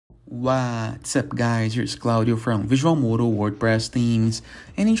What's up guys, here's Claudio from Visual Modo WordPress themes,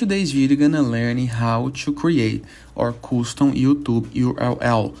 and in today's video you're gonna learn how to create our custom YouTube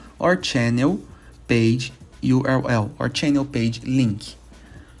URL or channel page URL or channel page link.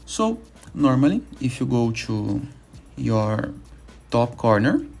 So normally if you go to your top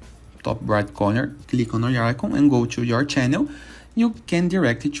right corner, click on your icon and go to your channel, you can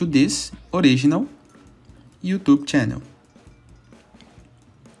direct it to this original YouTube channel.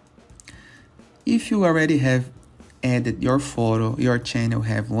 If you already have added your photo, your channel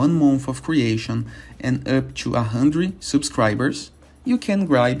have 1 month of creation and up to 100 subscribers, you can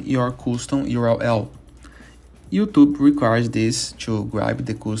grab your custom URL. YouTube requires this to grab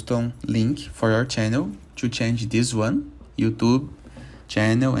the custom link for your channel to change this one, YouTube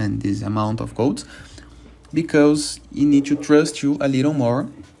channel and this amount of codes, because you need to trust you a little more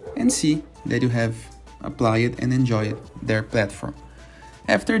and see that you have applied and enjoyed their platform.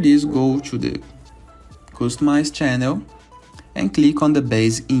 After this, go to the Customize channel and click on the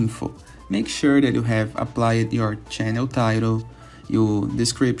base info. Make sure that you have applied your channel title, your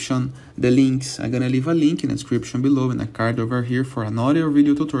description, the links. I'm gonna leave a link in the description below and a card over here for another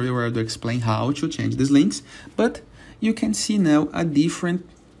video tutorial where I do explain how to change these links. But you can see now a different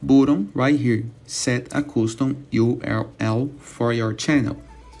button right here, set a custom URL for your channel.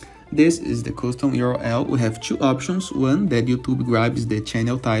 This is the custom URL. We have 2 options, one that YouTube grabs the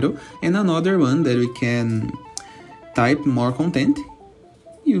channel title and another one that we can type more content.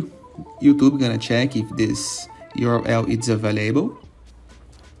 YouTube gonna check if this URL is available.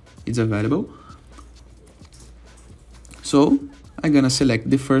 So I'm gonna select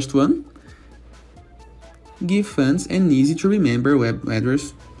the first one. Give fans an easy to remember web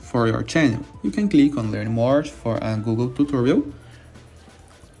address for your channel. You can click on learn more for a Google tutorial.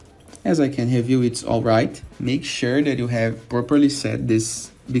 As I can review, it's alright. Make sure that you have properly set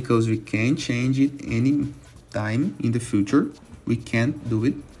this because we can change it any time in the future. We can't do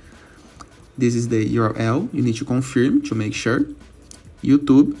it. This is the URL. You need to confirm to make sure.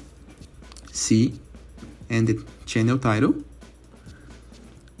 YouTube, C, and the channel title.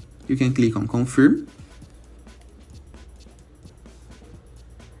 You can click on confirm.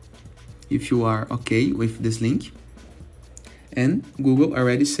 If you are okay with this link. And Google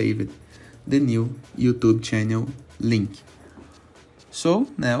already saved the new YouTube channel link. So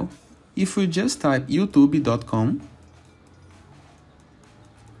now, if we just type youtube.com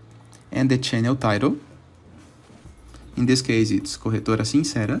and the channel title, in this case it's Corretora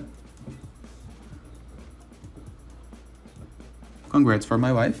Sincera. Congrats for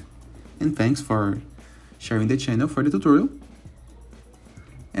my wife, and thanks for sharing the channel for the tutorial.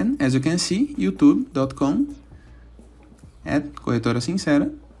 And as you can see, youtube.com at Corretora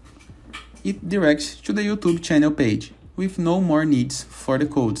Sincera, it directs to the YouTube channel page with no more needs for the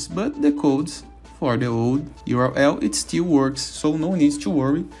codes, but the codes for the old URL, it still works, so no needs to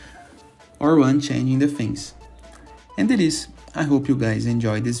worry or run changing the things. And it is. I hope you guys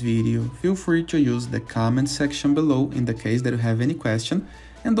enjoyed this video. Feel free to use the comment section below in the case that you have any question.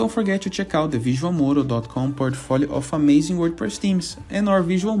 And don't forget to check out the visualmodo.com portfolio of amazing WordPress themes and our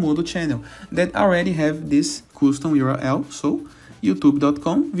Visual Modo channel that already have this custom URL, so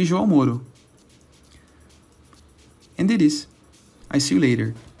youtube.com Visual Modo. And it is. I see you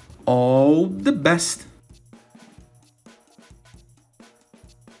later. All the best!